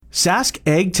Sask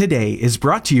Ag Today is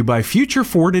brought to you by Future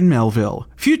Ford in Melville.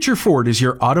 Future Ford is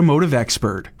your automotive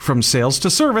expert. From sales to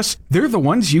service, they're the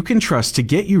ones you can trust to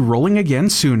get you rolling again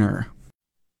sooner.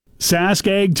 Sask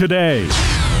Ag Today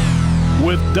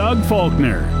with Doug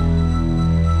Faulkner.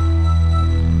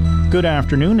 Good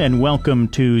afternoon and welcome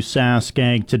to Sask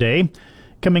Ag Today.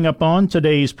 Coming up on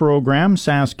today's program,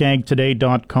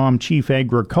 SaskAgToday.com Chief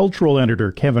Agricultural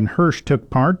Editor Kevin Hursh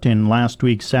took part in last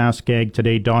week's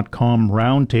SaskAgToday.com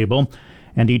roundtable,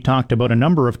 and he talked about a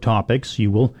number of topics.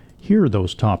 You will hear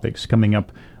those topics coming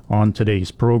up on today's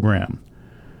program.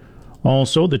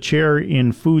 Also, the chair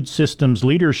in Food Systems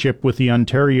Leadership with the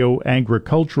Ontario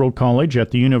Agricultural College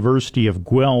at the University of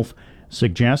Guelph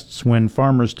suggests when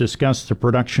farmers discuss the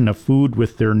production of food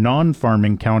with their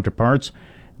non-farming counterparts,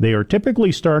 they are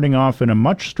typically starting off in a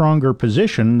much stronger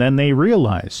position than they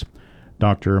realize.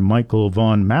 Dr. Michael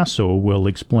Von Masso will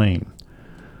explain.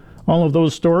 All of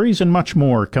those stories and much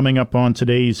more coming up on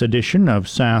today's edition of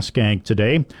Sask Ag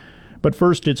Today. But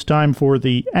first, it's time for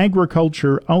the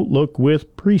Agriculture Outlook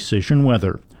with Precision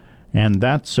Weather. And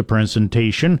that's a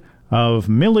presentation of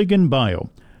Milligan Bio.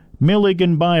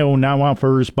 Milligan Bio now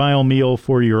offers biomeal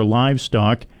for your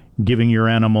livestock, giving your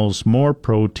animals more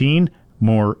protein,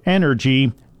 more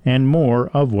energy, and more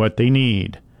of what they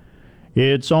need.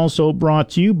 It's also brought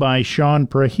to you by Sean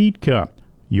Prahitka,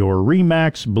 your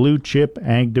REMAX Blue Chip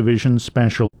Ag Division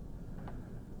Special.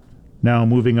 Now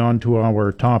moving on to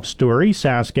our top story,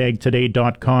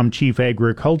 SaskAgToday.com Chief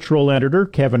Agricultural Editor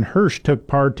Kevin Hursh took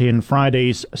part in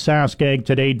Friday's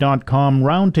SaskAgToday.com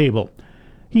roundtable.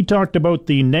 He talked about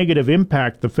the negative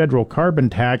impact the federal carbon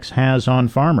tax has on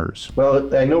farmers.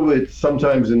 Well, I know that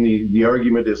sometimes in the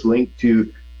argument is linked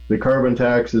to the carbon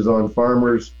taxes on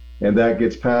farmers, and that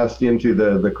gets passed into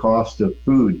the cost of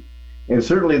food. And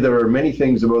certainly there are many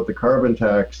things about the carbon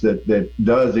tax that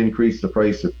does increase the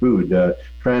price of food.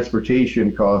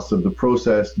 Transportation costs of the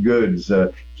processed goods,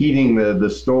 heating the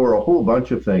store, a whole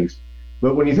bunch of things.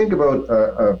 But when you think about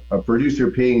a producer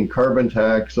paying carbon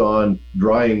tax on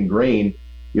drying grain,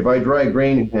 if I dry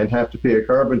grain and have to pay a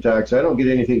carbon tax, I don't get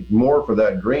anything more for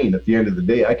that grain at the end of the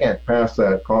day. I can't pass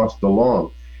that cost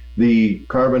along. The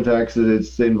carbon tax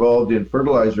that's involved in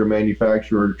fertilizer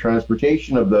manufacture,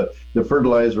 transportation of the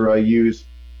fertilizer I use,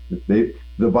 the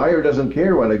buyer doesn't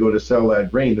care when I go to sell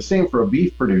that grain. The same for a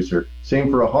beef producer,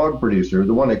 same for a hog producer.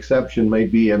 The one exception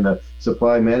might be in the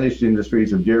supply managed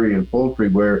industries of dairy and poultry,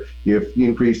 where if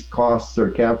increased costs are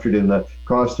captured in the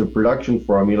cost of production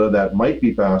formula, that might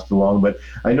be passed along. But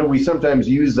I know we sometimes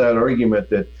use that argument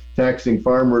that taxing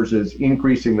farmers is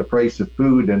increasing the price of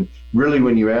food, and really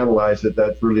when you analyze it,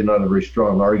 that's really not a very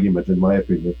strong argument in my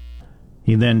opinion.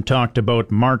 He then talked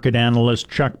about market analyst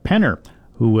Chuck Penner,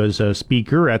 who was a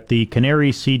speaker at the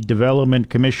Canary Seed Development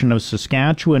Commission of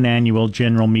Saskatchewan annual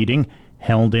general meeting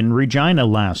held in Regina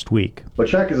last week. Well,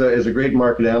 Chuck is a great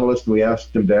market analyst, and we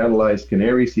asked him to analyze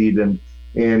canary seed, and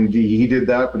he did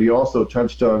that, but he also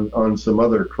touched on some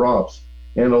other crops.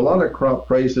 And a lot of crop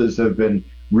prices have been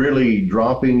really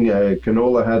dropping.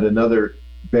 Canola had another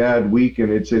bad week,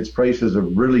 and its prices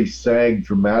have really sagged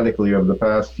dramatically over the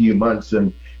past few months.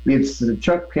 And it's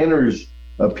Chuck Penner's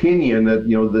opinion that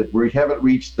that we haven't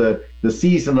reached the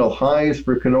seasonal highs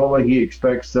for canola. He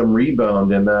expects some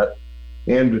rebound in that.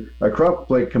 And a crop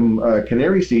like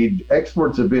canary seed,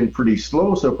 exports have been pretty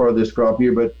slow so far this crop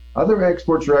year, but other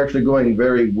exports are actually going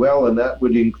very well, and that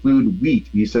would include wheat.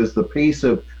 He says the pace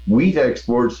of wheat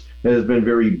exports has been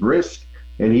very brisk,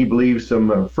 and he believes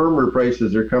some firmer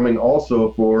prices are coming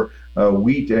also for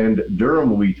wheat and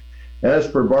durum wheat. As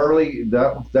for barley,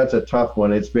 that's a tough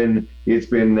one. It's been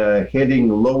heading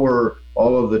lower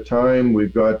all of the time.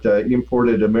 We've got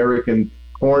imported American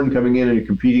corn coming in and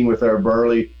competing with our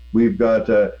barley. We've got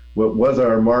what was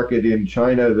our market in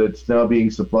China that's now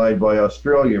being supplied by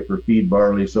Australia for feed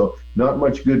barley. So not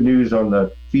much good news on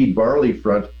the feed barley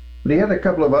front. But he had a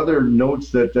couple of other notes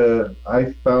that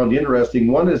I found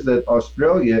interesting. One is that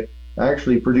Australia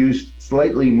actually produced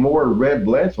slightly more red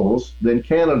lentils than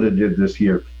Canada did this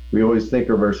year. We always think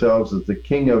of ourselves as the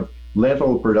king of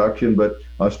lentil production, but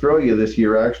Australia this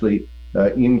year actually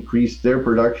increased their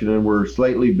production and were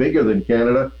slightly bigger than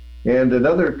Canada. And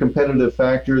another competitive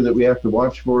factor that we have to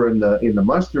watch for in the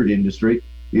mustard industry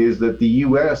is that the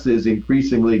U.S. is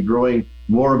increasingly growing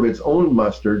more of its own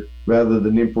mustard rather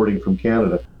than importing from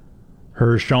Canada.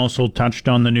 Hursh also touched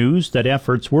on the news that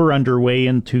efforts were underway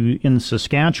in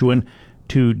Saskatchewan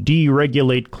to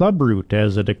deregulate clubroot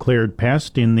as a declared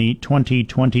pest in the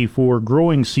 2024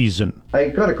 growing season. I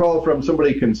got a call from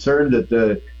somebody concerned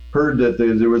that heard that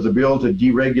there was a bill to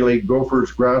deregulate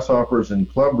gophers, grasshoppers, and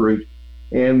clubroot.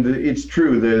 And it's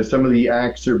true, some of the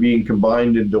acts are being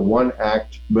combined into one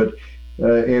act, but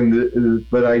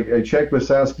I checked with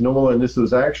Sask Canola, and this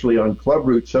was actually on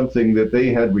Clubroot, something that they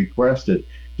had requested,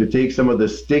 to take some of the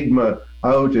stigma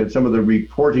out and some of the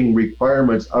reporting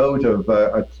requirements out of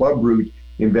a Clubroot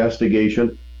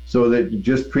investigation, so that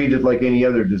just treat it like any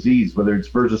other disease, whether it's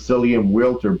verticillium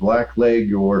wilt or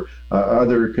blackleg or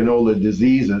other canola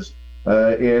diseases,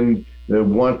 and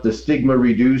want the stigma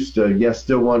reduced. Yes,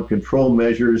 still want control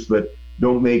measures, but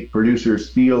don't make producers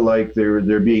feel like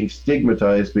they're being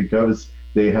stigmatized because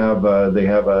they have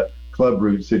a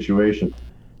Clubroot situation.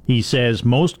 He says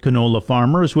most canola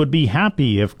farmers would be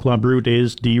happy if Clubroot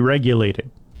is deregulated.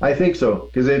 I think so,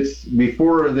 because it's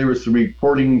before there was some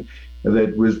reporting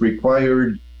that was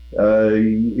required.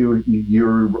 Your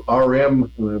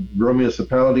RM, rural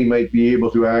municipality, might be able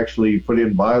to actually put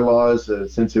in bylaws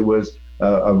since it was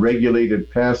a regulated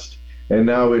pest, and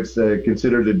now it's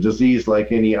considered a disease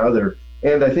like any other.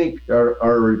 And I think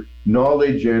our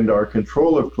knowledge and our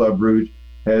control of Clubroot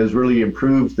has really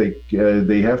improved.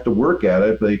 They have to work at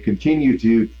it. They continue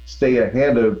to stay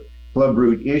ahead of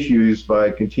Clubroot issues by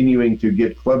continuing to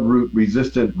get Clubroot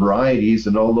resistant varieties,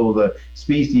 and although the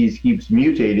species keeps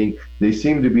mutating, they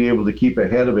seem to be able to keep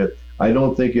ahead of it. I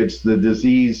don't think it's the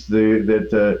disease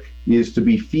that is to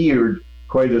be feared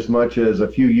quite as much as a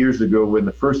few years ago when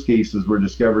the first cases were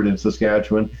discovered in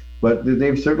Saskatchewan, but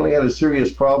they've certainly had a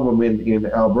serious problem in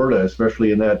Alberta,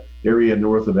 especially in that area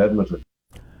north of Edmonton.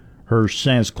 Hursh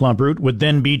says Clubroot would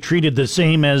then be treated the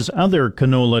same as other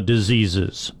canola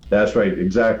diseases. That's right,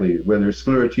 exactly. Whether it's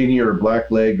sclerotinia or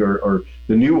blackleg or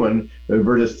the new one,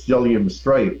 verticillium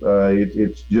stripe,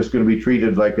 it's just going to be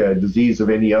treated like a disease of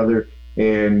any other.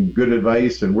 And good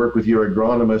advice, and work with your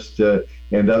agronomist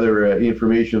and other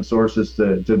information sources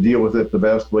to deal with it the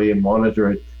best way and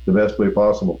monitor it the best way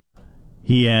possible.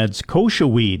 He adds kochia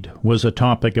weed was a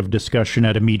topic of discussion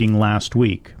at a meeting last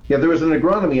week. Yeah, there was an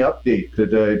agronomy update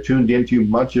that tuned into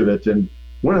much of it, and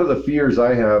one of the fears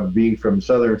I have, being from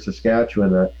southern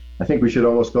Saskatchewan, I think we should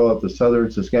almost call it the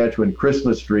southern Saskatchewan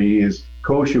Christmas tree, is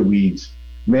kochia weeds.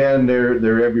 Man,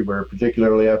 they're everywhere,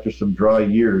 particularly after some dry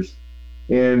years.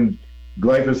 And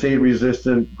glyphosate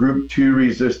resistant, group 2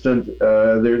 resistant,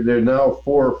 they're now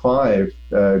 4 or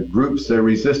 5 groups they're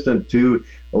resistant to.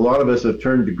 A lot of us have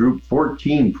turned to group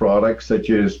 14 products such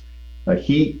as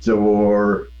HEAT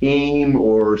or AIM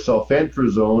or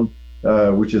sulfentrazone,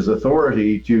 which is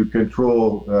authority to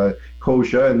control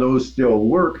kochia, and those still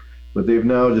work, but they've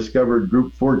now discovered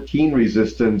group 14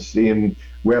 resistance in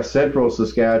west central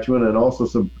Saskatchewan and also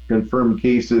some confirmed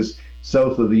cases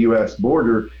south of the U.S.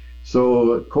 border.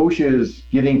 So kochia is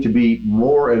getting to be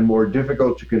more and more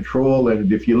difficult to control,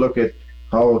 and if you look at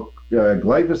how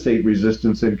glyphosate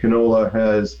resistance in canola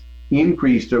has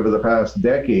increased over the past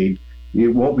decade, it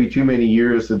won't be too many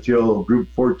years until group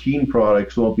 14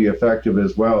 products won't be effective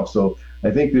as well. So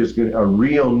I think there's a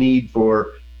real need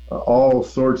for all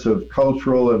sorts of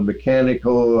cultural and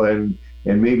mechanical and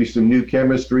maybe some new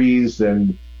chemistries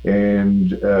and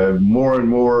more and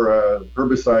more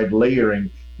herbicide layering.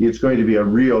 It's going to be a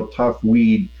real tough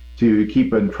weed to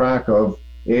keep on track of,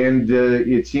 and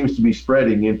it seems to be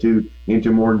spreading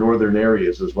into more northern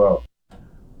areas as well.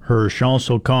 Hursh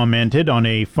also commented on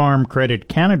a Farm Credit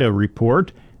Canada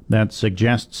report that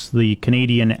suggests the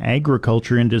Canadian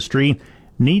agriculture industry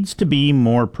needs to be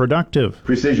more productive.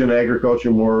 Precision agriculture,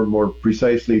 more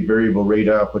precisely variable rate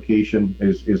application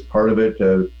is part of it.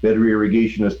 Better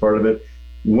irrigation is part of it.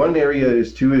 One area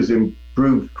is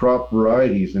improved crop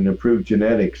varieties and improved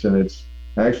genetics, and it's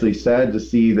actually sad to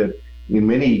see that in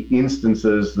many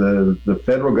instances the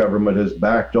federal government has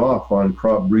backed off on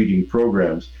crop breeding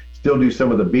programs. Still do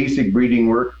some of the basic breeding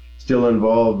work, still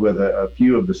involved with a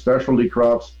few of the specialty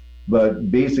crops,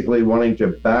 but basically wanting to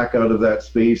back out of that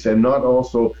space and not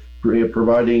also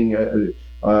providing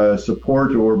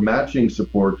support or matching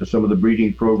support to some of the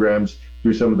breeding programs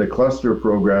through some of the cluster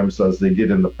programs as they did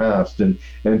in the past. And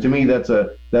to me, that's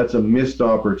a missed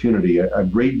opportunity. A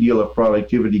great deal of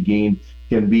productivity gain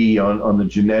can be on the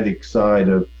genetic side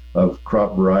of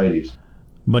crop varieties.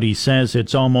 But he says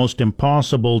it's almost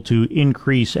impossible to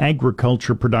increase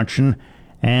agriculture production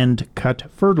and cut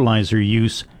fertilizer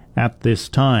use at this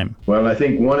time. Well, I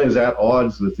think one is at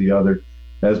odds with the other,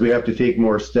 as we have to take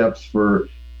more steps for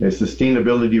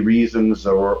sustainability reasons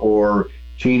or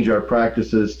change our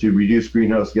practices to reduce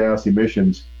greenhouse gas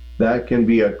emissions. That can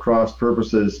be at cross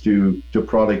purposes to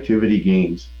productivity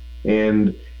gains.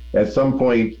 And at some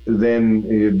point,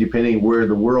 then, depending where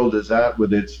the world is at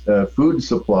with its food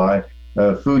supply,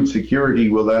 food security,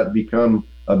 will that become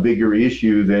a bigger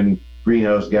issue than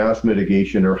greenhouse gas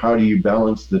mitigation, or how do you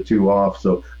balance the two off?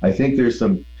 So I think there's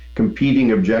some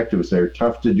competing objectives. They're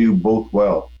tough to do both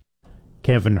well.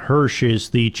 Kevin Hursh is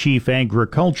the Chief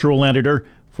Agricultural Editor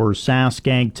for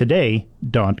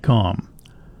SaskAgToday.com.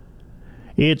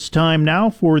 It's time now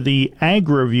for the Ag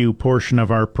Review portion of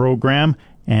our program,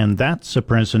 and that's a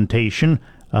presentation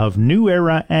of New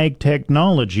Era Ag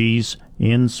Technologies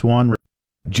in Swan River.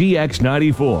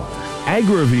 GX94 Ag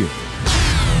Review.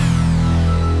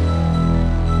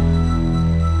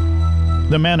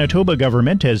 The Manitoba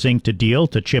government has inked a deal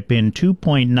to chip in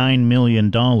 $2.9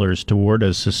 million toward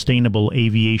a sustainable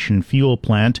aviation fuel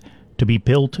plant to be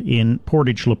built in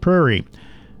Portage-la Prairie.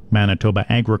 Manitoba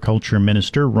Agriculture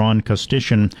Minister Ron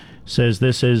Kostyshin says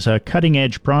this is a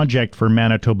cutting-edge project for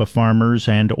Manitoba farmers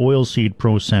and oilseed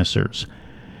processors.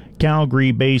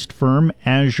 Calgary-based firm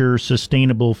Azure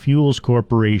Sustainable Fuels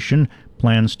Corporation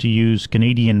plans to use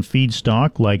Canadian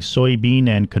feedstock like soybean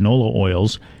and canola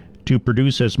oils to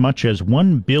produce as much as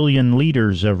 1 billion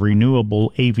litres of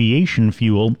renewable aviation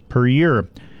fuel per year.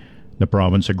 The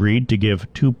province agreed to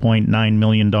give $2.9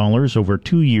 million over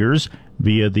 2 years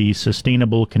via the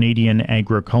Sustainable Canadian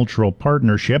Agricultural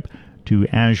Partnership to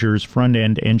Azure's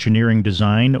front-end engineering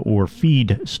design or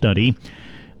FEED study.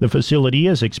 The facility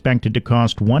is expected to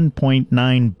cost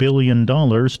 $1.9 billion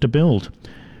to build.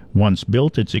 Once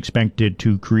built, it's expected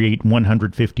to create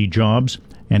 150 jobs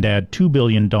and add $2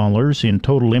 billion in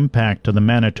total impact to the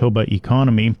Manitoba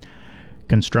economy.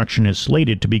 Construction is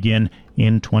slated to begin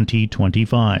in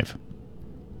 2025.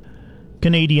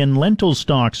 Canadian lentil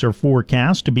stocks are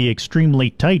forecast to be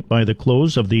extremely tight by the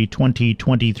close of the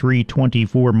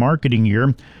 2023-24 marketing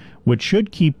year, which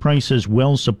should keep prices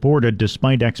well supported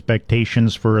despite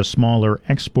expectations for a smaller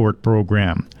export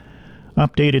program.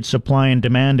 Updated supply and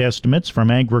demand estimates from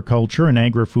Agriculture and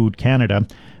Agri-Food Canada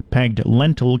pegged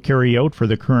lentil carryout for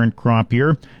the current crop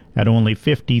year at only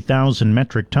 50,000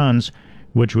 metric tons,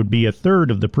 which would be a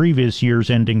third of the previous year's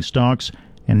ending stocks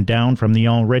and down from the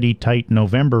already tight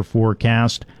November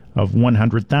forecast of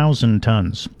 100,000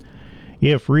 tons.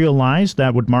 If realized,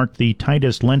 that would mark the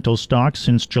tightest lentil stock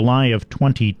since July of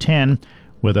 2010,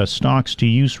 with a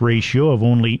stocks-to-use ratio of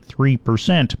only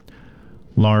 3%.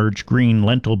 Large green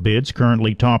lentil bids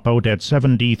currently top out at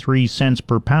 73 cents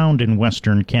per pound in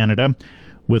Western Canada,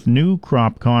 with new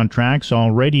crop contracts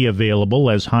already available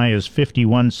as high as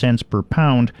 51 cents per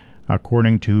pound,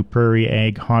 according to Prairie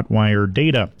Ag Hotwire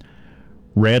data.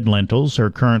 Red lentils are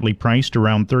currently priced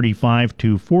around 35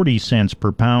 to 40 cents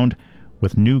per pound,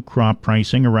 with new crop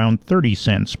pricing around 30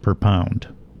 cents per pound.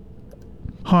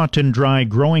 Hot and dry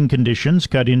growing conditions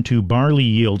cut into barley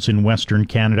yields in Western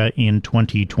Canada in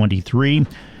 2023,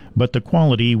 but the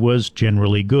quality was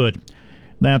generally good.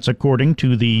 That's according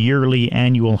to the yearly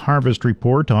annual harvest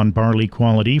report on barley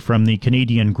quality from the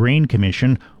Canadian Grain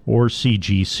Commission, or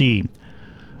CGC.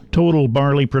 Total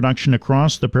barley production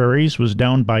across the prairies was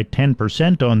down by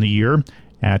 10% on the year,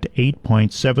 at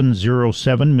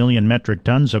 8.707 million metric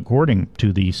tons, according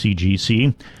to the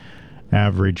CGC.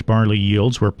 Average barley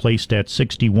yields were placed at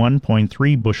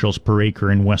 61.3 bushels per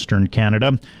acre in Western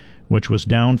Canada, which was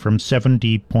down from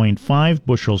 70.5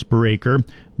 bushels per acre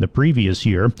the previous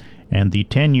year, and the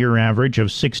 10-year average of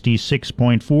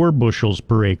 66.4 bushels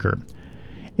per acre.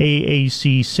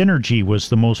 AAC Synergy was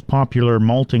the most popular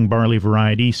malting barley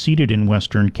variety seeded in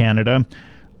Western Canada,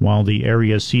 while the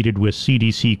area seeded with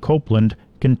CDC Copeland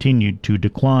continued to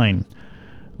decline.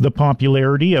 The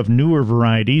popularity of newer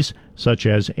varieties such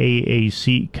as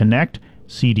AAC Connect,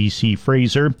 CDC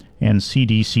Fraser, and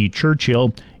CDC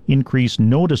Churchill increased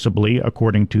noticeably,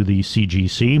 according to the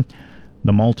CGC.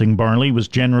 The malting barley was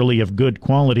generally of good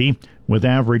quality, with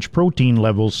average protein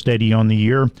levels steady on the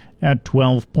year at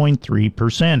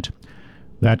 12.3%.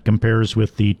 That compares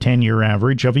with the 10-year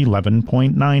average of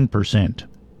 11.9%.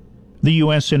 The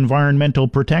U.S. Environmental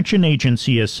Protection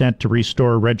Agency is set to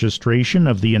restore registration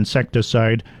of the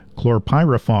insecticide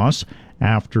chlorpyrifos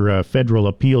after a federal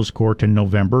appeals court in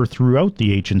November threw out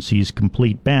the agency's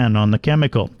complete ban on the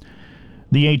chemical.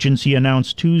 The agency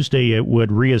announced Tuesday it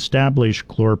would reestablish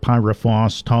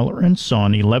chlorpyrifos tolerance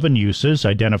on 11 uses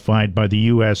identified by the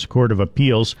U.S. Court of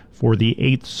Appeals for the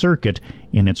Eighth Circuit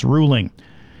in its ruling.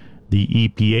 The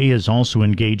EPA is also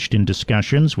engaged in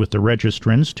discussions with the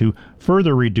registrants to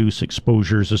further reduce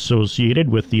exposures associated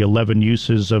with the 11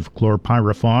 uses of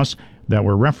chlorpyrifos that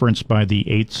were referenced by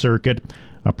the Eighth Circuit,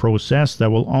 a process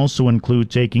that will also include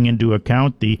taking into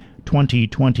account the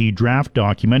 2020 draft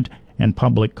document and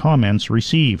public comments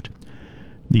received.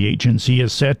 The agency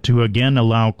is set to again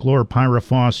allow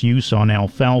chlorpyrifos use on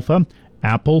alfalfa,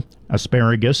 apple,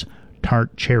 asparagus,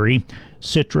 tart cherry,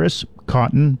 citrus,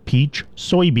 cotton, peach,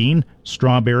 soybean,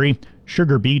 strawberry,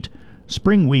 sugar beet,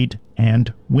 spring wheat,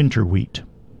 and winter wheat.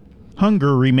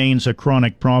 Hunger remains a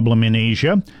chronic problem in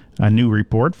Asia. A new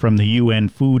report from the UN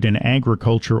Food and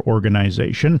Agriculture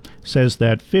Organization says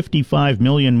that 55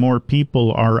 million more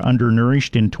people are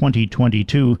undernourished in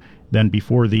 2022 than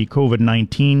before the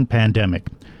COVID-19 pandemic.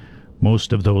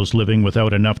 Most of those living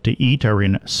without enough to eat are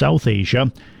in South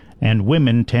Asia, and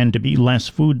women tend to be less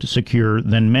food secure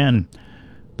than men.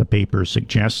 The paper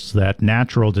suggests that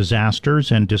natural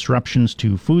disasters and disruptions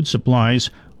to food supplies,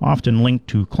 often linked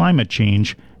to climate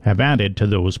change, have added to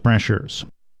those pressures.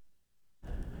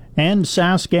 And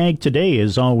Sask Ag Today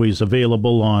is always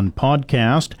available on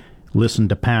podcast. Listen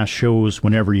to past shows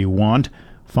whenever you want.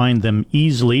 Find them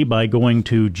easily by going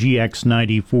to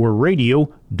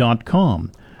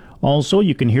GX94radio.com. Also,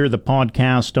 you can hear the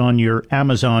podcast on your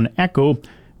Amazon Echo.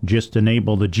 Just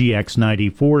enable the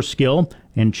GX94 skill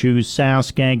and choose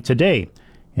Sask Ag Today.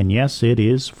 And yes, it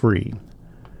is free.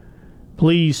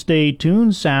 Please stay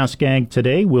tuned. Sask Ag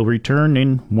Today will return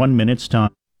in 1 minute's time.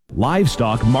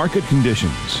 Livestock market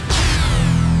conditions.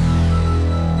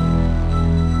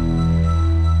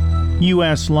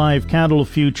 U.S. live cattle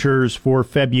futures for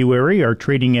February are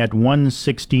trading at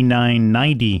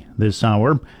 $169.90 this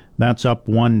hour. That's up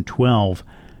 $112.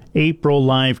 April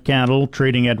live cattle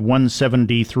trading at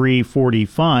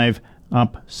 $173.45,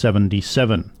 up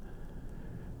 $77.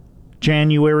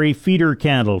 January feeder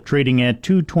cattle trading at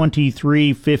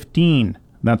 $223.15.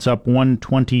 That's up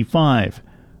 $125.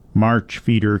 March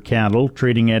feeder cattle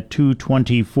trading at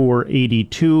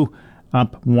 $224.82,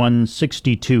 up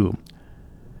 $162.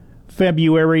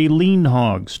 February lean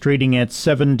hogs trading at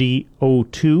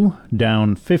 $70.02,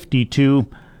 down $52.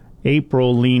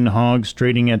 April lean hogs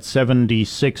trading at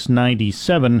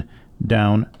 $76.97,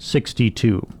 down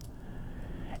 $62.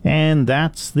 And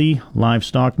that's the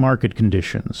livestock market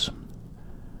conditions.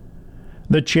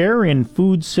 The chair in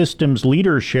food systems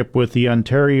leadership with the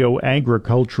Ontario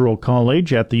Agricultural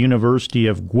College at the University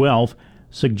of Guelph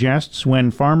suggests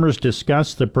when farmers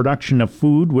discuss the production of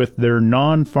food with their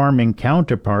non-farming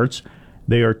counterparts,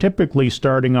 they are typically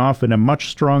starting off in a much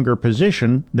stronger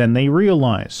position than they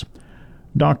realize.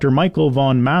 Dr. Michael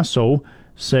von Masso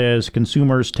says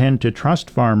consumers tend to trust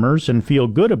farmers and feel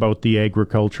good about the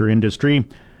agriculture industry,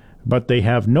 but they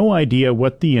have no idea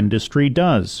what the industry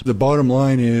does. The bottom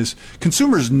line is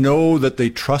consumers know that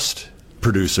they trust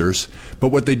producers, but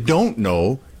what they don't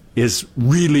know is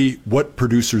really what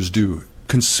producers do.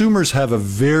 Consumers have a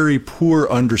very poor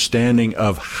understanding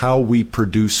of how we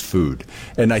produce food.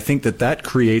 And I think that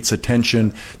creates a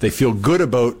tension. They feel good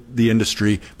about the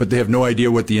industry, but they have no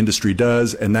idea what the industry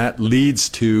does, and that leads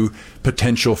to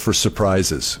potential for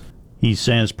surprises. He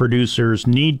says producers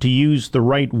need to use the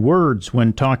right words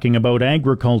when talking about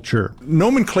agriculture.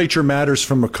 Nomenclature matters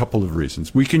from a couple of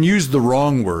reasons. We can use the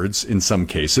wrong words in some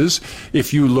cases.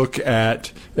 If you look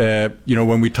at,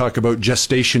 when we talk about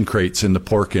gestation crates in the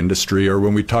pork industry, or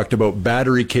when we talked about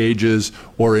battery cages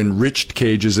or enriched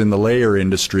cages in the layer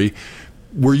industry,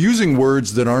 we're using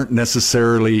words that aren't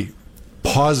necessarily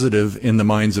positive in the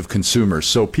minds of consumers.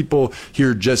 So people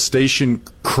hear gestation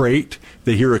crate,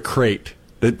 they hear a crate.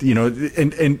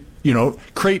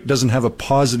 Crate doesn't have a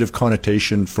positive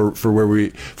connotation for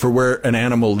where an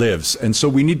animal lives, and so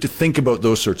we need to think about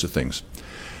those sorts of things.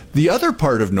 The other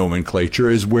part of nomenclature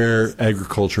is where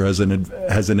agriculture has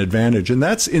an advantage, and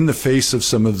that's in the face of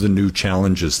some of the new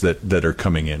challenges that are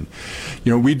coming in.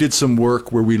 We did some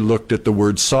work where we looked at the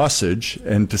word sausage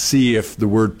and to see if the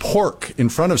word pork in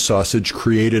front of sausage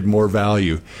created more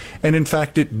value, and in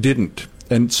fact it didn't.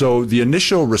 And so the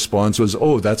initial response was,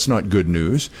 oh, that's not good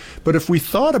news. But if we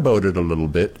thought about it a little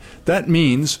bit, that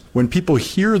means when people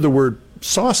hear the word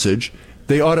sausage,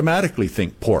 they automatically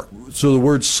think pork. So the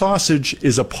word sausage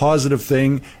is a positive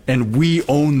thing, and we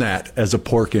own that as a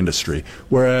pork industry.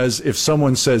 Whereas if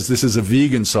someone says this is a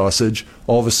vegan sausage,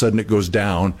 all of a sudden it goes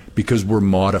down because we're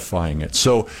modifying it.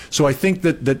 So I think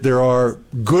that there are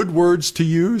good words to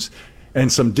use and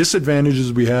some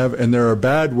disadvantages we have, and there are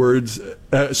bad words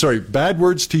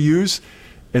to use,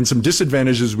 and some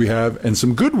disadvantages we have, and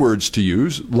some good words to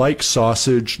use, like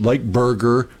sausage, like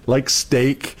burger, like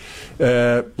steak,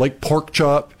 like pork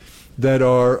chop, that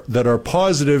are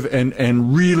positive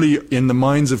and really in the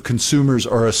minds of consumers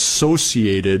are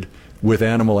associated with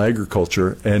animal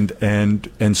agriculture, and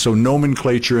so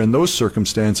nomenclature in those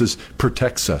circumstances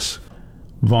protects us.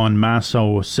 Von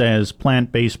Masso says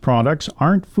plant-based products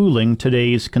aren't fooling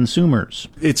today's consumers.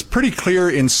 It's pretty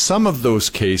clear in some of those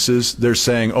cases they're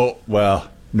saying, oh, well,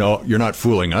 no, you're not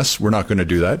fooling us. We're not going to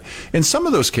do that. In some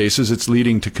of those cases, it's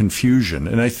leading to confusion.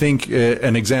 And I think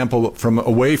an example from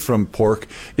away from pork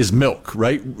is milk,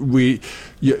 right?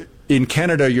 In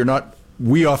Canada,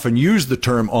 we often use the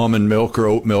term almond milk or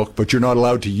oat milk, but you're not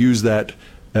allowed to use that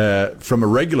from a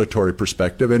regulatory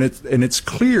perspective, and it's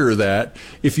clear that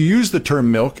if you use the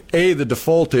term milk, the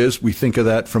default is we think of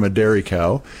that from a dairy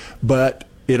cow, but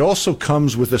it also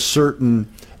comes with a certain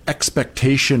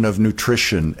expectation of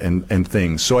nutrition and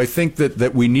things. So I think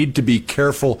that we need to be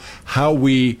careful how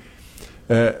we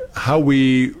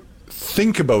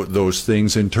think about those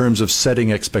things in terms of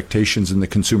setting expectations in the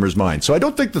consumer's mind. So I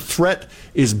don't think the threat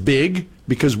is big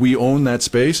because we own that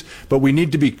space, but we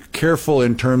need to be careful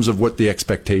in terms of what the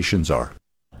expectations are.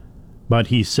 But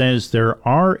he says there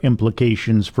are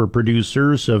implications for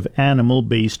producers of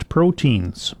animal-based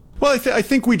proteins. Well, I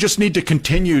think we just need to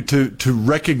continue to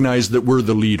recognize that we're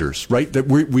the leaders, right? That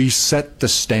we set the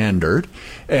standard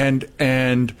and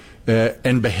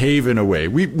behave in a way.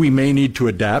 We may need to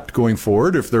adapt going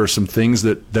forward if there are some things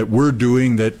that we're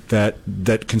doing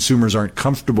that consumers aren't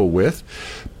comfortable with.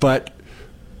 But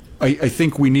I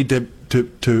think we need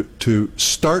to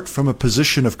start from a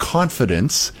position of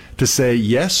confidence to say,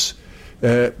 yes,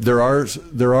 there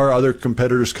are other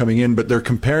competitors coming in, but they're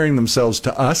comparing themselves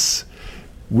to us.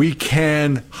 We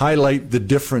can highlight the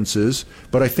differences,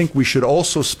 but I think we should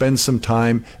also spend some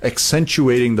time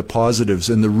accentuating the positives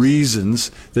and the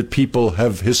reasons that people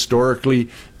have historically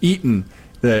eaten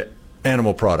the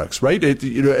animal products, right?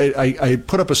 I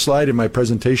put up a slide in my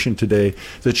presentation today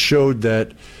that showed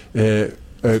that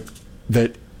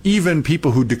that even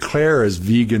people who declare as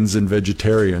vegans and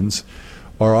vegetarians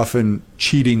are often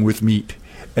cheating with meat.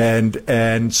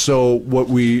 And so what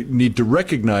we need to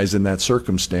recognize in that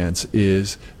circumstance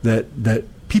is that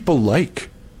people like,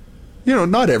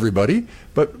 not everybody,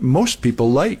 but most people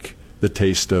like the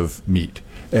taste of meat.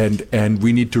 And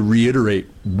we need to reiterate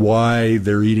why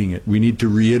they're eating it. We need to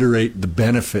reiterate the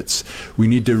benefits. We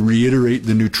need to reiterate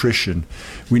the nutrition.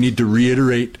 We need to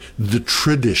reiterate the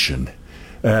tradition.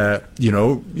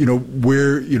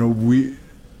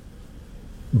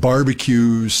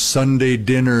 Barbecues, Sunday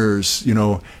dinners,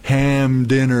 ham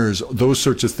dinners, those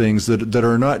sorts of things that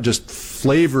are not just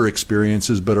flavor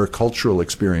experiences, but are cultural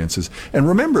experiences. And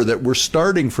remember that we're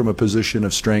starting from a position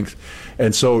of strength.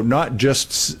 And so not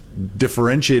just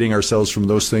differentiating ourselves from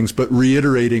those things, but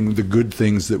reiterating the good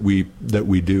things that we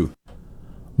do.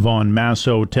 Vaughn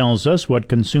Masso tells us what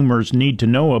consumers need to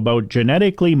know about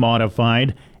genetically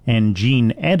modified and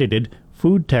gene-edited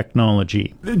food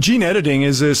technology. Gene editing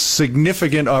is a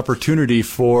significant opportunity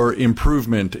for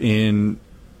improvement in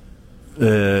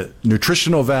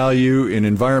nutritional value, in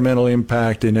environmental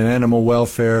impact, in animal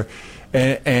welfare.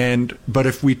 But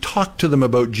if we talk to them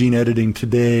about gene editing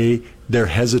today, they're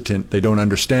hesitant. They don't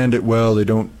understand it well. They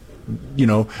don't,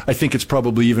 I think it's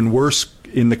probably even worse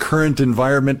in the current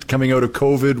environment coming out of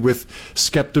COVID with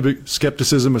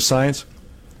skepticism of science.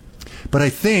 But I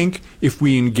think if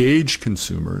we engage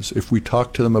consumers, if we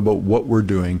talk to them about what we're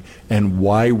doing and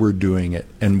why we're doing it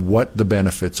and what the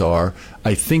benefits are,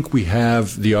 I think we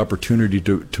have the opportunity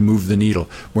to move the needle.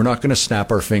 We're not going to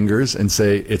snap our fingers and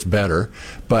say it's better,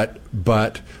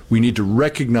 but we need to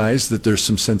recognize that there's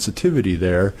some sensitivity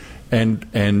there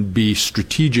and be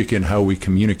strategic in how we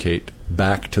communicate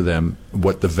back to them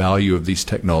what the value of these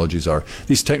technologies are.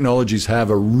 These technologies have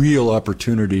a real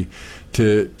opportunity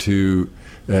to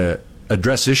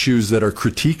address issues that are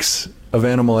critiques of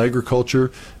animal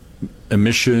agriculture,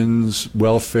 emissions,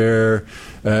 welfare,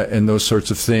 and those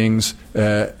sorts of things,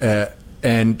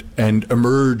 and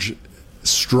emerge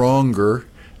stronger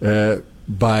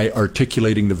by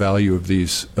articulating the value of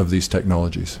these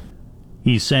technologies.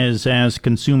 He says as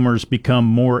consumers become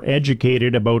more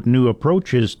educated about new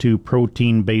approaches to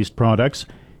protein-based products,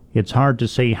 it's hard to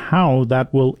say how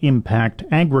that will impact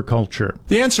agriculture.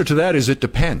 The answer to that is it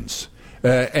depends.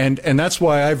 And that's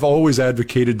why I've always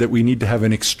advocated that we need to have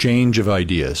an exchange of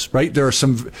ideas, right? There are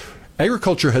some...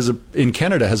 Agriculture in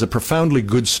Canada has a profoundly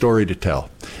good story to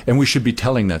tell, and we should be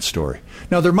telling that story.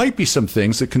 Now, there might be some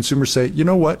things that consumers say, you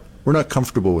know what, we're not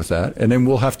comfortable with that, and then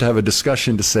we'll have to have a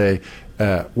discussion to say,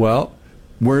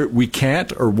 we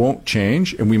can't or won't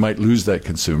change, and we might lose that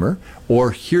consumer,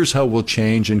 or here's how we'll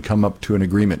change and come up to an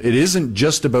agreement. It isn't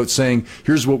just about saying,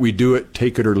 here's what we do it,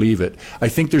 take it or leave it. I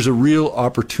think there's a real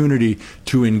opportunity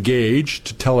to engage,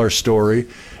 to tell our story,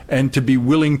 and to be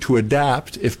willing to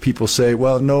adapt if people say,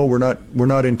 well, no, we're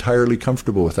not entirely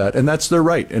comfortable with that. And that's their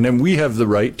right. And then we have the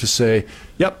right to say,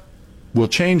 yep, we'll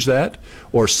change that,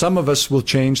 or some of us will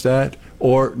change that,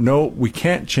 or no, we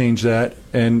can't change that,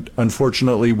 and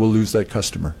unfortunately we'll lose that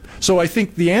customer. So I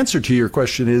think the answer to your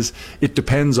question is it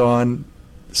depends on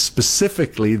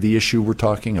specifically the issue we're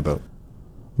talking about.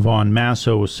 Vaughn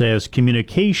Masso says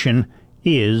communication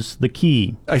is the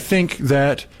key. I think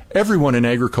that everyone in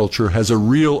agriculture has a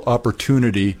real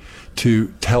opportunity to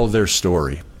tell their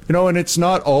story. You know, and it's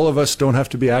not all of us don't have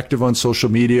to be active on social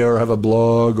media or have a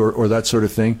blog or that sort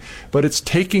of thing, but it's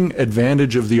taking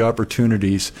advantage of the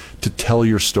opportunities to tell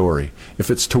your story.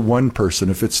 If it's to one person,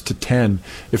 if it's to 10,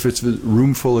 if it's a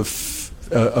room full of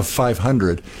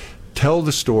 500, tell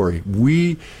the story.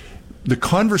 The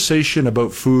conversation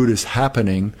about food is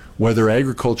happening whether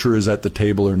agriculture is at the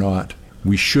table or not.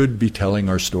 We should be telling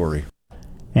our story.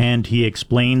 And he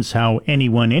explains how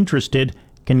anyone interested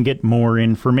can get more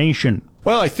information.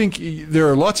 Well, I think there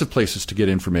are lots of places to get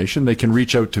information. They can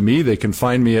reach out to me. They can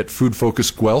find me at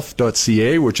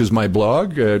foodfocusguelph.ca, which is my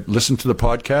blog. Listen to the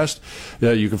podcast.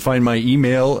 You can find my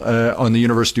email on the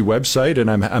university website, and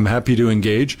I'm happy to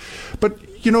engage. But,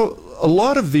 you know, a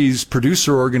lot of these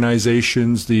producer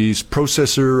organizations, these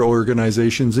processor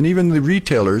organizations, and even the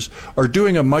retailers are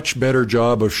doing a much better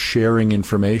job of sharing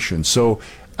information. So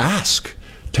ask.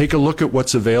 Take a look at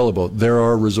what's available. There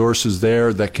are resources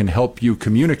there that can help you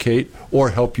communicate or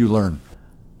help you learn.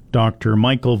 Dr.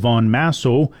 Michael Von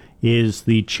Masso is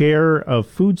the Chair of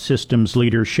Food Systems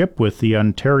Leadership with the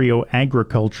Ontario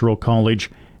Agricultural College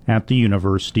at the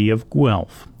University of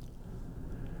Guelph.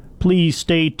 Please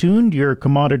stay tuned. Your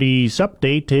Commodities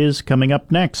Update is coming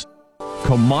up next.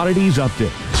 Commodities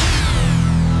Update.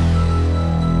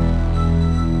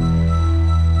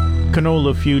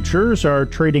 Canola futures are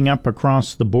trading up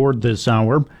across the board this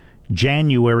hour.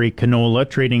 January canola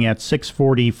trading at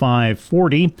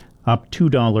 $645.40, up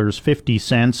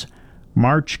 $2.50.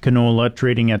 March canola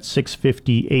trading at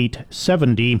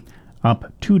 $658.70,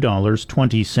 up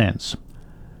 $2.20.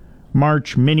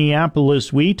 March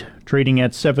Minneapolis wheat trading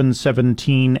at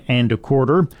 $717 and a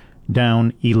quarter,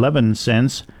 down 11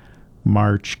 cents.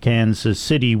 March Kansas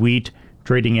City wheat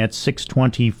trading at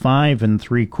 $625 and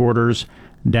three quarters,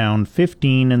 down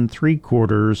 15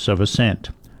 3/4 cents.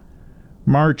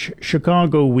 March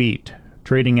Chicago wheat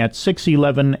trading at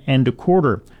 $611 and a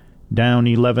quarter, down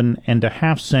 11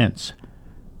 1/2 cents.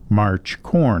 March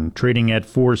corn trading at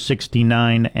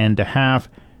 $469 and a half,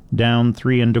 down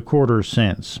 3 1/4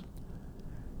 cents.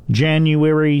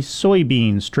 January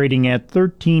soybeans trading at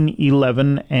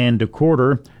 $13.11 and a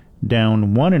quarter,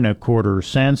 down 1 1/4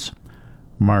 cents.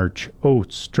 March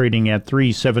oats trading at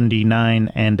 $3.79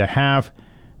 and a half,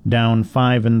 down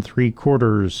 5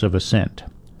 3/4 cents.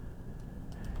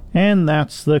 And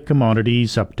that's the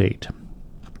Commodities Update.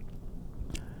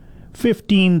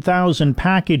 15,000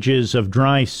 packages of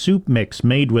dry soup mix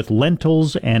made with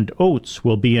lentils and oats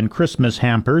will be in Christmas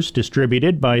hampers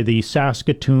distributed by the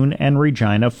Saskatoon and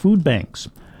Regina food banks.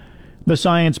 The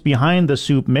science behind the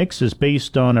soup mix is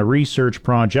based on a research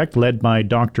project led by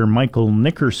Dr. Michael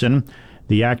Nickerson,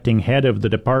 the acting head of the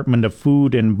Department of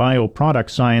Food and Bioproduct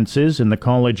Sciences in the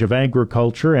College of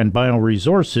Agriculture and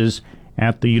Bioresources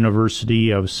at the University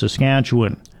of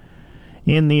Saskatchewan.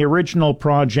 In the original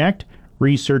project,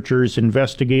 researchers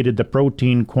investigated the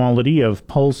protein quality of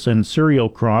pulse and cereal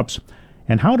crops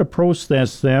and how to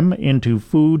process them into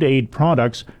food aid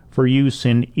products for use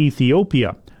in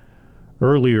Ethiopia.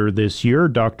 Earlier this year,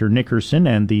 Dr. Nickerson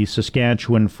and the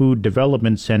Saskatchewan Food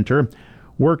Development Centre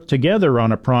worked together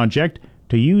on a project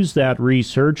to use that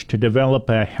research to develop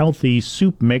a healthy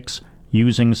soup mix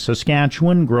using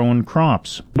Saskatchewan-grown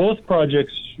crops. Both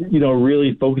projects,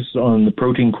 really focus on the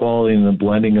protein quality and the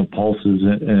blending of pulses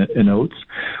and oats.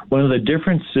 One of the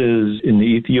differences in the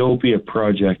Ethiopia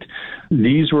project,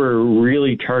 these were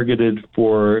really targeted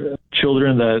for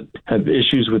children that have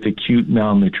issues with acute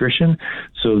malnutrition.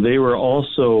 So they were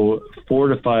also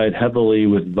fortified heavily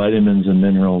with vitamins and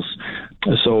minerals.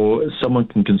 So someone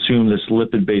can consume this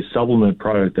lipid-based supplement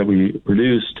product that we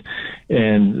produced,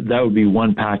 and that would be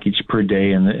one package per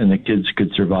day, and the kids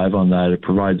could survive on that. It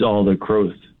provides all the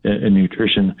growth and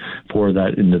nutrition for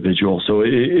that individual. So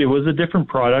it was a different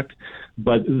product,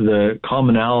 but the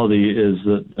commonality is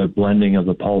the blending of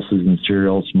the pulses and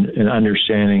cereals and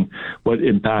understanding what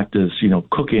impact does,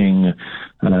 cooking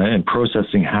and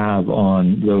processing have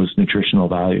on those nutritional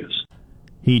values.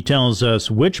 He tells us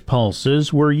which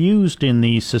pulses were used in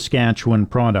the Saskatchewan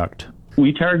product.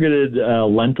 We targeted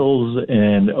lentils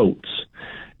and oats.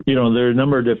 There are a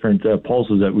number of different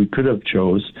pulses that we could have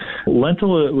chose.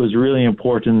 Lentil was really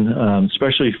important,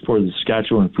 especially for the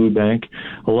Saskatchewan Food Bank.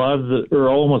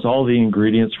 Almost all the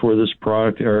ingredients for this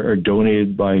product are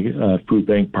donated by food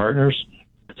bank partners.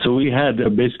 So we had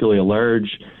basically a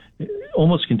large,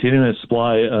 almost continuous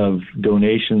supply of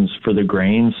donations for the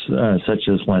grains, such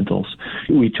as lentils.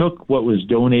 We took what was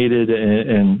donated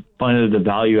and finding the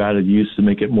value-added use to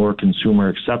make it more consumer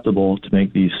acceptable to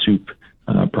make these soup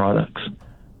products.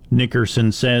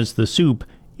 Nickerson says the soup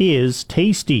is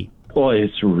tasty. Oh,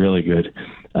 it's really good.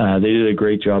 They did a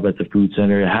great job at the food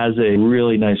center. It has a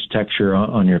really nice texture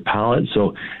on your palate,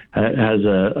 so it has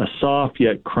a soft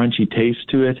yet crunchy taste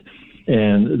to it.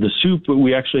 And the soup,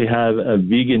 we actually have a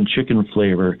vegan chicken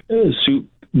flavor soup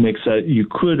mix that you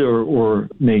could or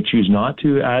may choose not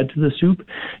to add to the soup,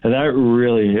 and that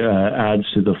really adds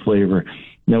to the flavor.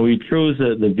 Now, we chose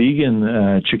the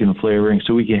vegan chicken flavoring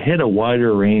so we can hit a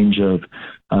wider range of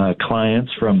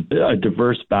clients from a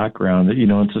diverse background. You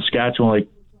know, in Saskatchewan, like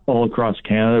all across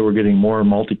Canada, we're getting more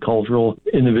multicultural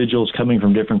individuals coming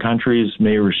from different countries,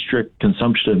 may restrict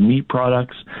consumption of meat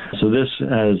products. So this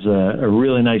has a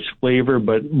really nice flavor,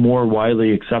 but more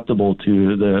widely acceptable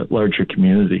to the larger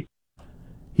community.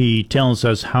 He tells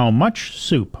us how much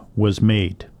soup was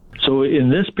made. So in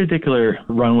this particular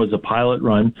run was a pilot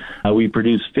run. We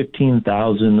produced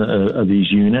 15,000 of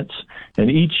these units, and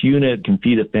each unit can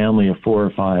feed a family of 4 or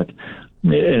 5.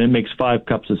 And it makes 5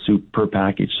 cups of soup per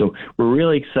package. So we're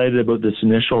really excited about this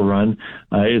initial run.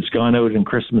 It's gone out in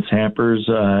Christmas hampers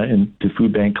and to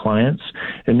food bank clients.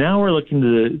 And now we're looking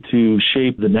to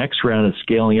shape the next round of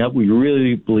scaling up. We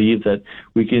really believe that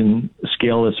we can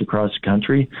scale this across the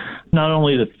country, not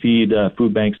only to feed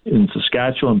food banks in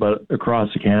Saskatchewan, but across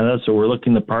Canada. So we're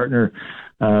looking to partner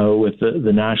with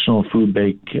the National Food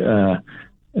Bank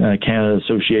Canada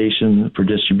Association for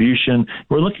distribution.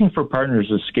 We're looking for partners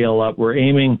to scale up. We're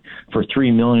aiming for 3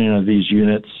 million of these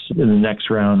units in the next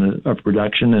round of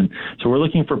production. And so we're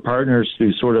looking for partners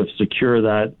to sort of secure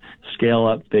that scale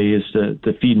up phase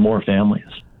to feed more families.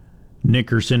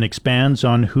 Nickerson expands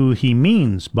on who he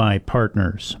means by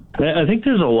partners. I think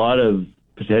there's a lot of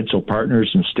potential partners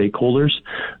and stakeholders.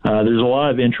 There's a lot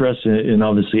of interest in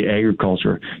obviously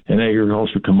agriculture and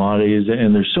agricultural commodities,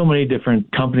 and there's so many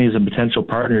different companies and potential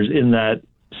partners in that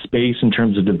space in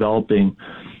terms of developing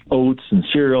oats and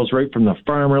cereals, right from the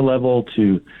farmer level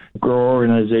to grower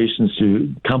organizations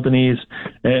to companies,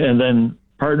 and then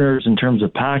partners in terms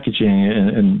of packaging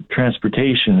and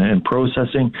transportation and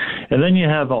processing. And then you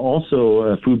have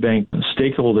also food bank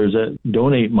stakeholders that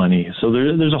donate money. So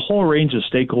there's a whole range of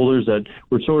stakeholders that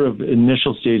we're sort of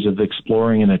initial stage of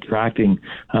exploring and attracting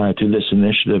to this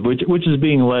initiative, which is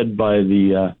being led by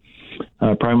the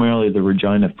primarily the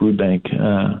Regina Food Bank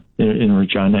in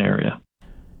Regina area.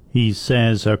 He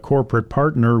says a corporate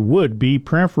partner would be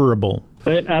preferable.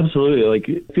 Absolutely. Like,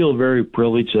 I feel very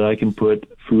privileged that I can put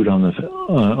food on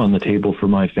the table for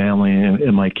my family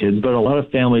and my kids. But a lot of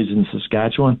families in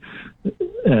Saskatchewan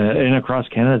and across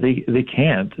Canada, they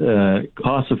can't.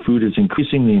 Cost of food is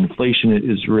increasing. The inflation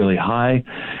is really high,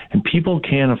 and people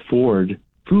can't afford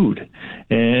food.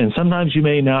 And sometimes you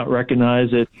may not recognize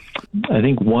it. I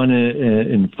think 1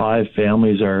 in 5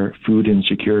 families are food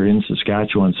insecure in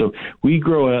Saskatchewan. So we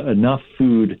grow enough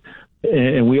food.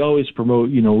 And we always promote,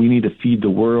 we need to feed the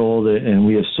world, and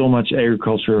we have so much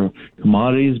agricultural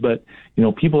commodities, but,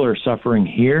 people are suffering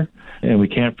here, and we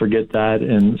can't forget that.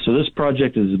 And so this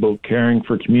project is about caring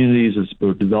for communities. It's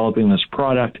about developing this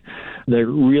product that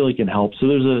really can help. So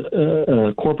there's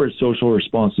a corporate social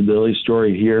responsibility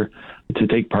story here to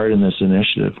take part in this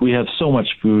initiative. We have so much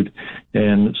food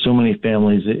and so many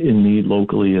families in need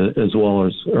locally as well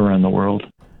as around the world.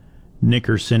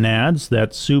 Nickerson adds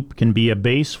that soup can be a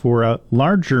base for a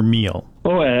larger meal.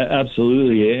 Oh,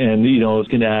 absolutely. And, it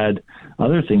can add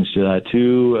other things to that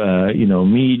too.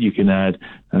 Meat, you can add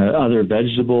other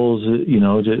vegetables,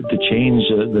 to change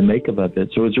the makeup of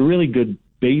it. So it's a really good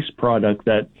base product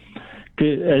that,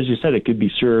 as you said, it could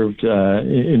be served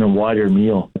in a wider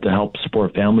meal to help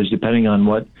support families depending on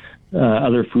what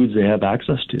other foods they have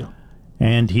access to.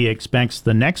 And he expects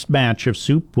the next batch of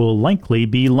soup will likely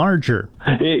be larger.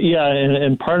 Yeah,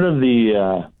 and part of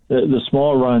the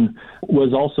small run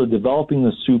was also developing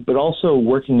the soup, but also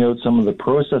working out some of the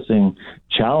processing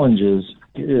challenges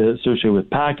associated with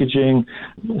packaging,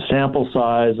 sample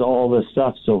size, all this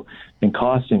stuff, and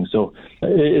costing. So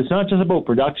it's not just about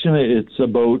production, it's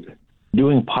about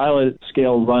doing pilot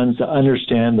scale runs to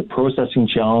understand the processing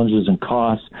challenges and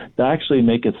costs to actually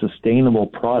make a sustainable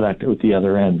product at the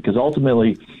other end. Because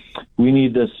ultimately, we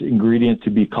need this ingredient to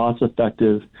be cost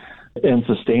effective and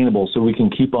sustainable so we can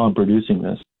keep on producing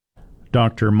this.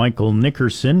 Dr. Michael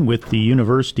Nickerson with the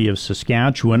University of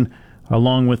Saskatchewan,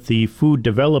 along with the Food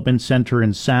Development Centre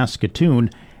in Saskatoon,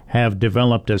 have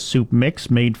developed a soup mix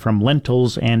made from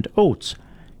lentils and oats.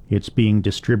 It's being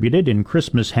distributed in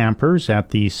Christmas hampers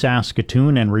at the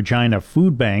Saskatoon and Regina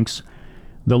food banks.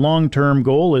 The long-term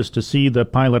goal is to see the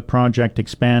pilot project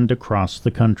expand across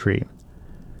the country.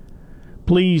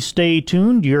 Please stay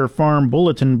tuned. Your Farm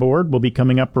Bulletin Board will be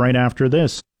coming up right after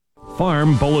this.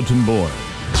 Farm Bulletin Board.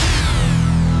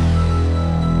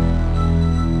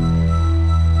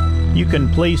 You can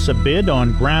place a bid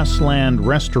on grassland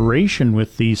restoration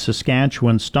with the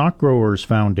Saskatchewan Stock Growers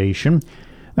Foundation.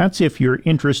 That's if you're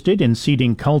interested in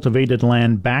ceding cultivated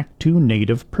land back to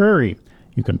native prairie.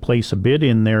 You can place a bid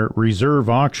in their reserve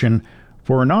auction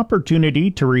for an opportunity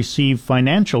to receive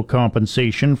financial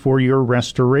compensation for your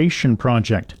restoration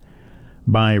project.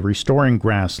 By restoring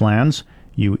grasslands,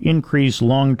 you increase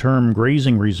long-term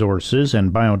grazing resources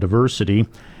and biodiversity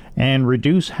and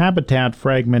reduce habitat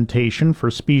fragmentation for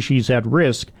species at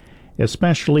risk,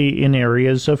 especially in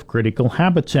areas of critical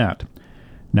habitat.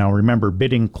 Now remember,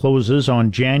 bidding closes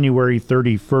on January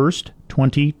 31st,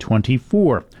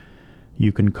 2024.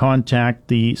 You can contact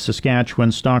the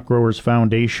Saskatchewan Stock Growers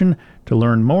Foundation to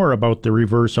learn more about the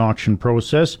reverse auction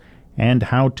process and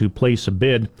how to place a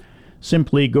bid.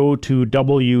 Simply go to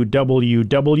www.ssgf.ca.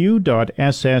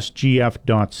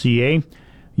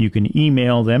 You can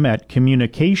email them at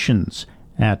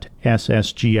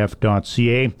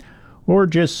communications@ssgf.ca or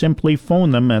just simply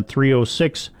phone them at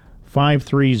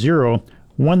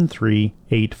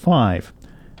 306-530-1385.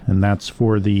 And that's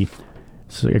for the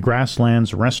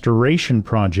Grasslands Restoration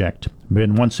Project.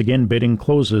 Once again, bidding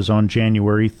closes on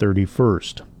January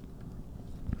 31st.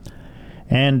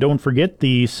 And don't forget,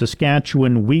 the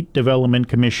Saskatchewan Wheat Development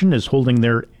Commission is holding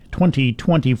their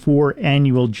 2024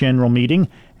 annual general meeting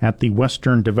at the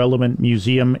Western Development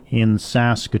Museum in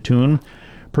Saskatoon.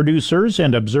 Producers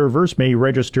and observers may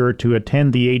register to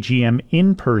attend the AGM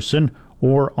in person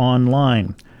or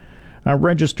online. A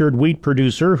registered wheat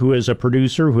producer who is a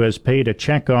producer who has paid a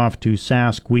check-off to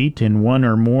Sask Wheat in one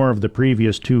or more of the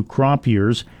previous 2 crop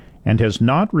years and has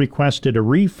not requested a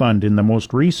refund in the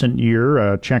most recent year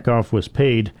a check-off was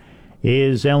paid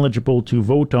is eligible to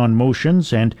vote on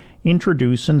motions and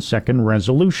introduce and second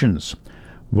resolutions.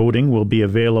 Voting will be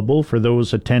available for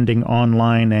those attending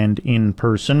online and in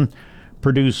person.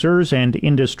 Producers and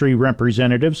industry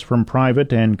representatives from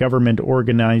private and government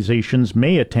organizations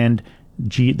may attend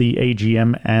the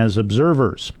AGM as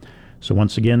observers. So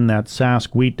once again, that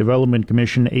Sask Wheat Development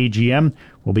Commission AGM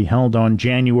will be held on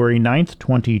January 9th,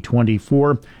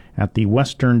 2024 at the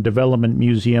Western Development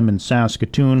Museum in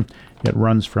Saskatoon. It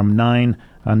runs from 9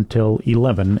 until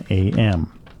 11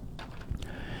 a.m.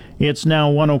 It's now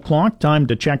 1 o'clock, time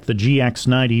to check the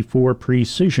GX94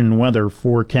 precision weather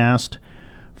forecast.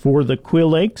 For the Quill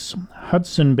Lakes,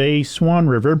 Hudson Bay, Swan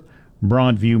River,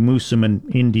 Broadview, Moosomin,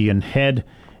 Indian Head,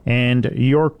 and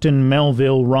Yorkton,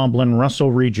 Melville, Roblin,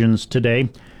 Russell regions today.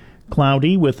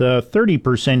 Cloudy with a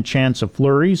 30% chance of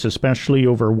flurries, especially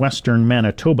over western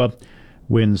Manitoba.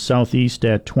 Winds southeast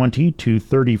at 20 to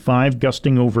 35,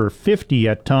 gusting over 50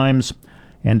 at times,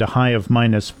 and a high of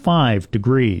 -5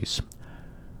 degrees.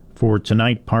 For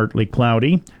tonight, partly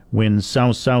cloudy. Winds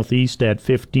south-southeast at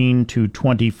 15 to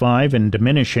 25 and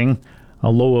diminishing, a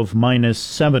low of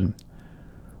 -7.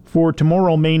 For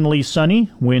tomorrow, mainly sunny.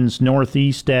 Winds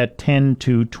northeast at 10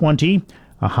 to 20,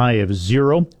 a high of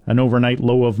 0, an overnight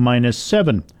low of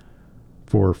 -7.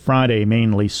 For Friday,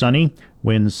 mainly sunny.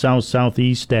 Winds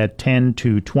south-southeast at 10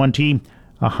 to 20,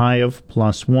 a high of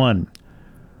 +1.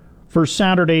 For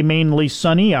Saturday, mainly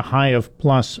sunny, a high of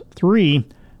 +3,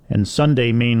 and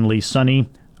Sunday, mainly sunny,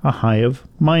 a high of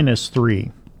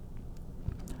 -3.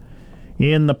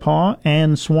 In the Paw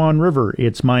and Swan River,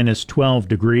 it's -12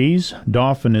 degrees.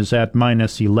 Dauphin is at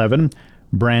 -11.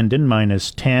 Brandon,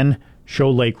 -10.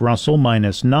 Shoal Lake Russell,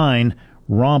 -9.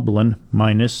 Roblin,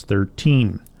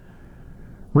 -13.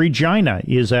 Regina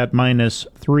is at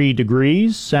 -3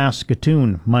 degrees.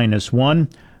 Saskatoon, -1.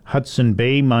 Hudson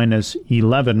Bay,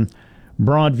 -11.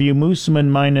 Broadview,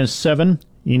 Moosomin, -7.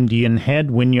 Indian Head,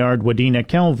 Wynyard, Wadena,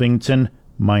 Kelvington,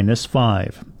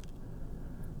 -5.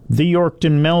 The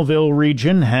Yorkton-Melville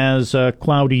region has a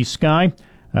cloudy sky,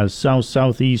 a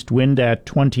south-southeast wind at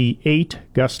 28,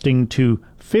 gusting to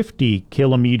 50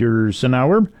 kilometers an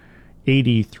hour.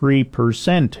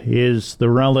 83% is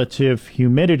the relative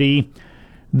humidity.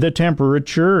 The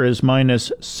temperature is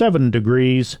 -7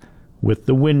 degrees. With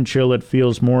the wind chill, it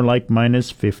feels more like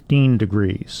 -15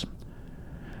 degrees.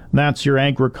 That's your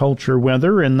agriculture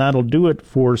weather, and that'll do it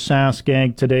for Sask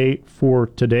Ag Today for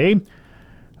today.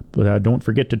 But don't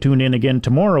forget to tune in again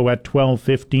tomorrow at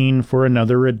 12:15 for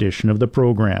another edition of the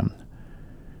program.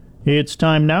 It's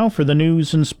time now for the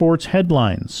news and sports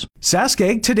headlines. Sask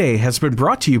Ag Today has been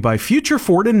brought to you by Future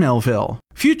Ford in Melville.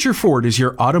 Future Ford is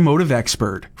your automotive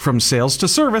expert. From sales to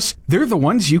service, they're the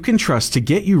ones you can trust to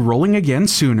get you rolling again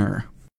sooner.